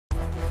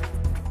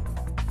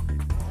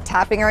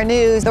Topping our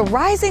news, the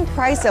rising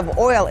price of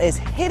oil is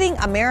hitting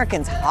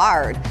Americans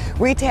hard.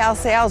 Retail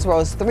sales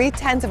rose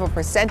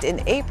 0.3%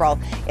 in April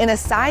in a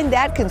sign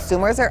that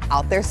consumers are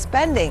out there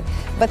spending.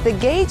 But the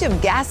gauge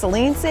of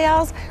gasoline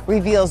sales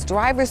reveals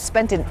drivers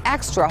spent an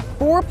extra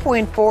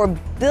 $4.4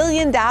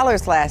 billion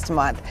last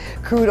month.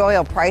 Crude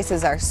oil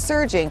prices are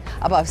surging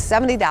above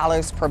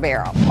 $70 per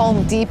barrel.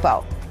 Home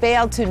Depot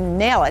failed to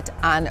nail it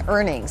on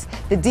earnings.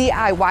 The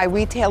DIY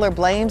retailer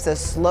blames a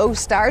slow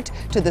start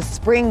to the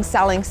spring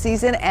selling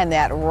season and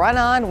that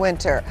run-on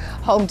winter.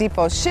 Home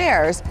Depot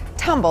shares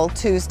tumbled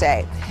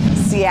Tuesday.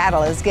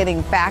 Seattle is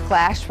getting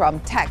backlash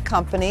from tech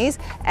companies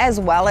as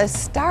well as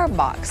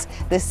Starbucks.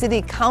 The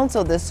city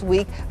council this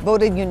week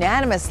voted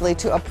unanimously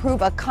to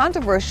approve a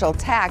controversial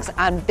tax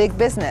on big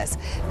business.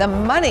 The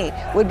money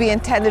would be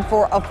intended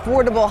for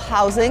affordable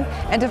housing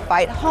and to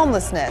fight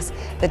homelessness.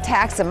 The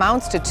tax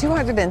amounts to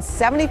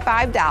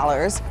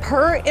 $275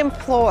 per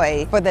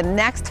employee for the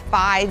next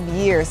 5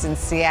 years in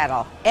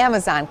Seattle.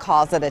 Amazon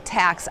calls it a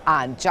tax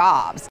on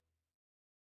jobs.